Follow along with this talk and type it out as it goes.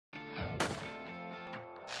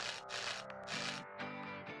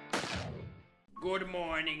Good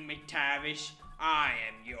morning, McTavish. I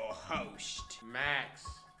am your host. Max.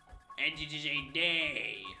 And it is a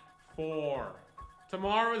day. 4.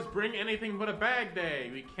 Tomorrow is Bring Anything But a Bag Day.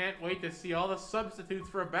 We can't wait to see all the substitutes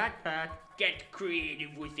for a backpack. Get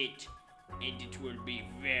creative with it, and it will be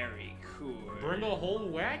very cool. Bring a whole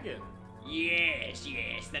wagon. Yes,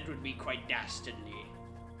 that would be quite dastardly.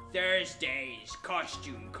 Thursday is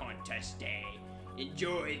Costume Contest Day.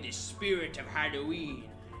 Enjoy the spirit of Halloween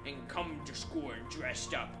and come to school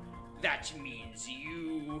dressed up. That means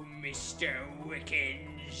you, Mr.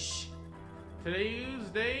 Wickens.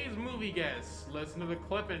 Today's movie guess. Listen to the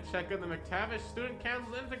clip and check out the McTavish Student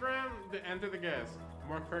Council's Instagram to enter the guess. The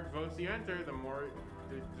more correct votes you enter, the more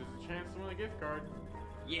there's a chance to win a gift card.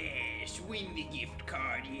 Yes, win the gift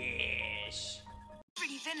card, yes.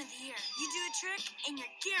 Favorite event of the year. You do a trick, and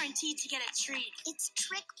you're guaranteed to get a treat. It's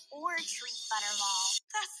trick or treat, Butterball.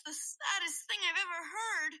 That's the saddest thing I've ever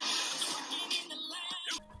heard.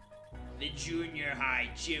 The junior high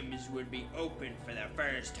gyms will be open for the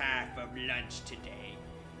first half of lunch today.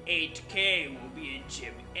 8K will be in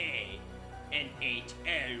Gym A, and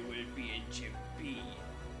 8L will be in Gym B.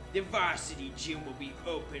 The varsity gym will be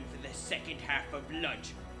open for the second half of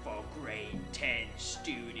lunch for grade 10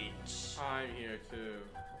 students. I'm here too.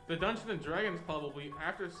 The Dungeons & Dragons Club will be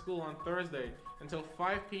after school on Thursday until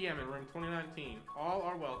 5 p.m. in room 2019. All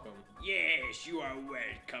are welcome. Yes, you are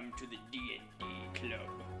welcome to the D&D club.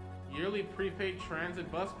 Yearly prepaid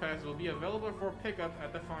transit bus passes will be available for pickup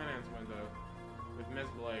at the finance window with Miss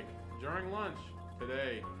Blake during lunch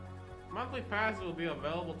today. Monthly passes will be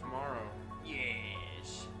available tomorrow.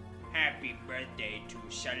 Yes. Happy birthday to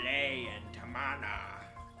Soleil and Tamana.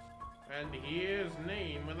 And here's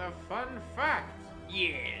Name with a fun fact.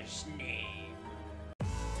 Yes, Name.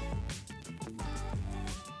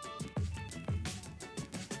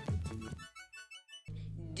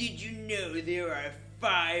 Did you know there are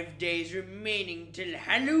 5 days remaining till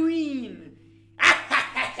Halloween?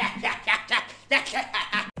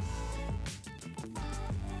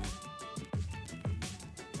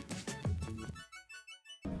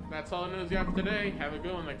 That's all the news you have for today. Have a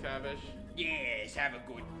good one, McTavish. Yes, have a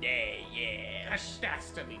good day, yes.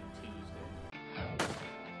 Dastardly.